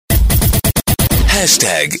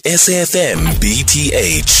#SAFMBTH.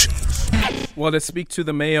 Well, let's speak to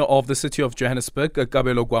the Mayor of the City of Johannesburg,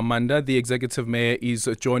 Kabelo Gwamanda. The Executive Mayor is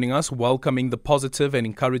joining us, welcoming the positive and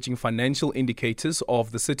encouraging financial indicators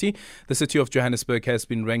of the city. The City of Johannesburg has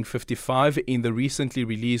been ranked 55 in the recently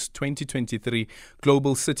released 2023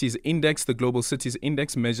 Global Cities Index. The Global Cities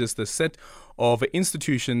Index measures the set of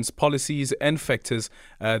institutions, policies and factors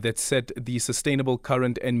that set the sustainable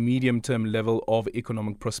current and medium-term level of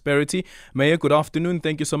economic prosperity. Mayor, good afternoon.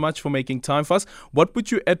 Thank you so much for making time for us. What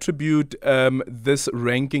would you attribute this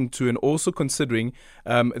ranking to, and also considering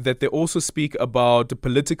that they also speak about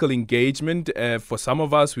political engagement? For some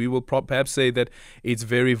of us, we will perhaps say that it's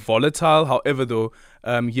very volatile. However, though,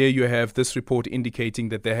 here you have this report indicating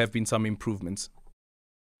that there have been some improvements.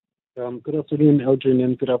 Good afternoon, Eldrin,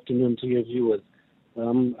 and good afternoon to your viewers.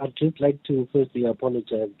 I'd just like to firstly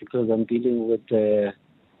apologize because I'm dealing with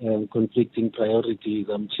conflicting priorities.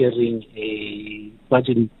 I'm chairing a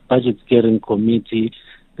budget steering committee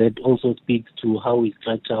that also speaks to how we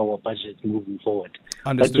structure our budget moving forward.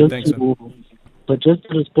 Understood. Thanks. But just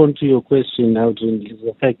to respond to your question, Eldrin, is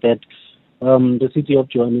the fact that the City of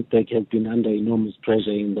Johannesburg has been under enormous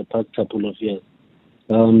pressure in the past couple of years.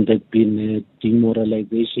 There's been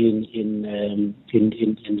demoralization in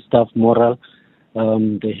staff morale.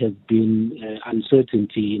 There has been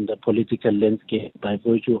uncertainty in the political landscape by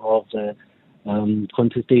virtue of the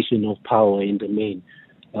contestation of power in the main.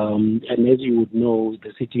 And as you would know,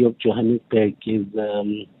 the City of Johannesburg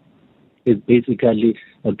is basically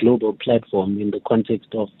a global platform in the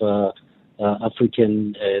context of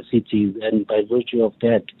African cities, and by virtue of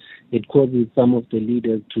that, it causes some of the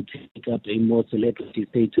leaders to take up a more celebrity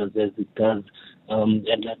status as it does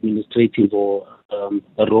an administrative or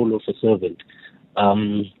a role of a servant.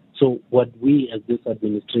 So what we as this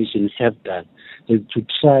administration have done is to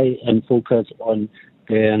try and focus on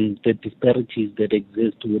the disparities that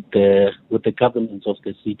exist with the governance of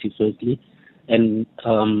the city firstly, and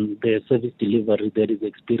the service delivery that is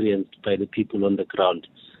experienced by the people on the ground.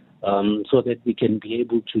 So that we can be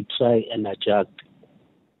able to try and adjust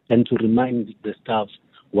and to remind the staff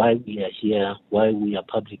why we are here, why we are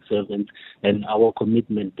public servants, and our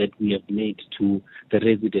commitment that we have made to the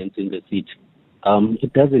residents in the city.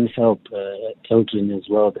 It doesn't help, Eldrin, as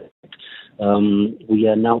well, that we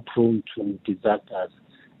are now prone to disasters,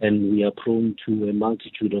 and we are prone to a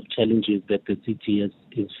multitude of challenges that the city is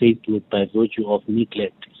faced with by virtue of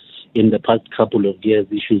neglect in the past couple of years,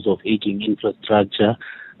 issues of aging infrastructure,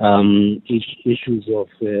 issues of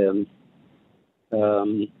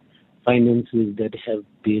finances that have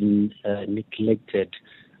been neglected,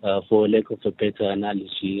 for lack of a better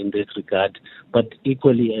analogy in this regard. But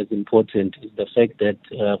equally as important is the fact that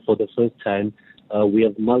for the first time, we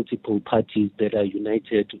have multiple parties that are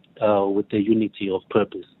united with the unity of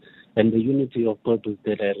purpose. And the unity of purpose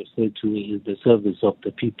that I refer to is the service of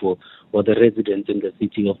the people or the residents in the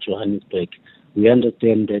City of Johannesburg. We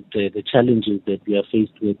understand that the challenges that we are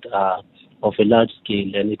faced with are of a large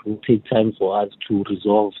scale, and it will take time for us to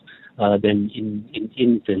resolve them in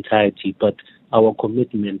its entirety. But our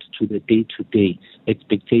commitment to the day-to-day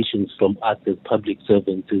expectations from us as public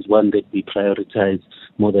servants is one that we prioritize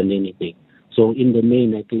more than anything. So in the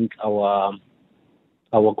main, I think our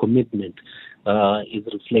commitment is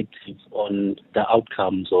reflective on the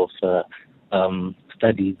outcomes of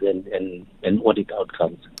studies and audit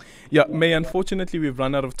outcomes. Yeah, May, unfortunately we've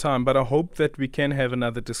run out of time, but I hope that we can have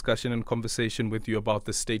another discussion and conversation with you about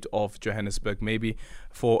the state of Johannesburg, maybe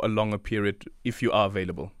for a longer period if you are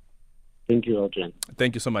available. Thank you, Adrian.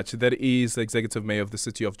 Thank you so much. That is the Executive Mayor of the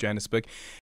City of Johannesburg.